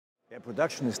Yeah,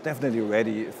 production is definitely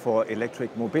ready for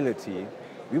electric mobility.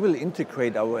 We will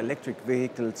integrate our electric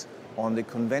vehicles on the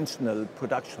conventional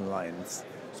production lines.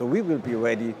 So we will be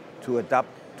ready to adapt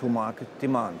to market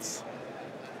demands.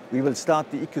 We will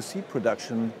start the EQC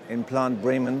production in Plant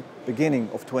Bremen beginning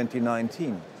of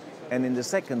 2019. And in the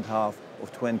second half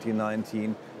of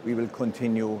 2019, we will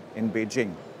continue in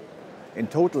Beijing. In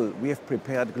total, we have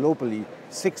prepared globally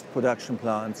 6 production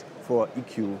plants for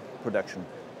EQ production.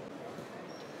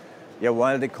 Yeah,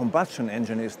 while the combustion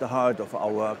engine is the heart of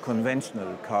our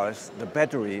conventional cars, the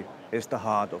battery is the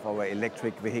heart of our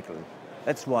electric vehicle.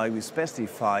 That's why we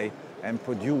specify and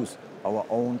produce our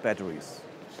own batteries.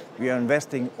 We are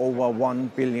investing over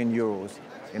 1 billion euros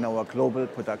in our global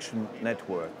production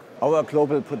network. Our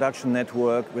global production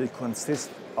network will consist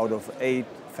out of 8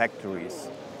 factories,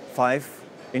 5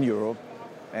 in Europe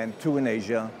and 2 in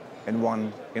Asia and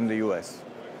 1 in the US.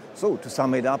 So to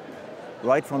sum it up,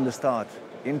 right from the start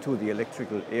into the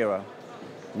electrical era,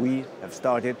 we have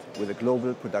started with a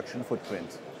global production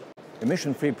footprint.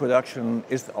 Emission-free production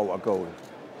is our goal.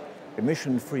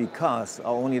 Emission-free cars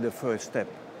are only the first step,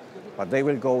 but they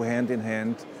will go hand in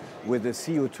hand with the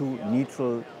CO2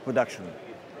 neutral production.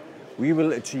 We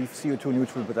will achieve CO2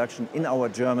 neutral production in our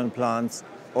German plants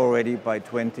already by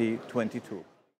 2022.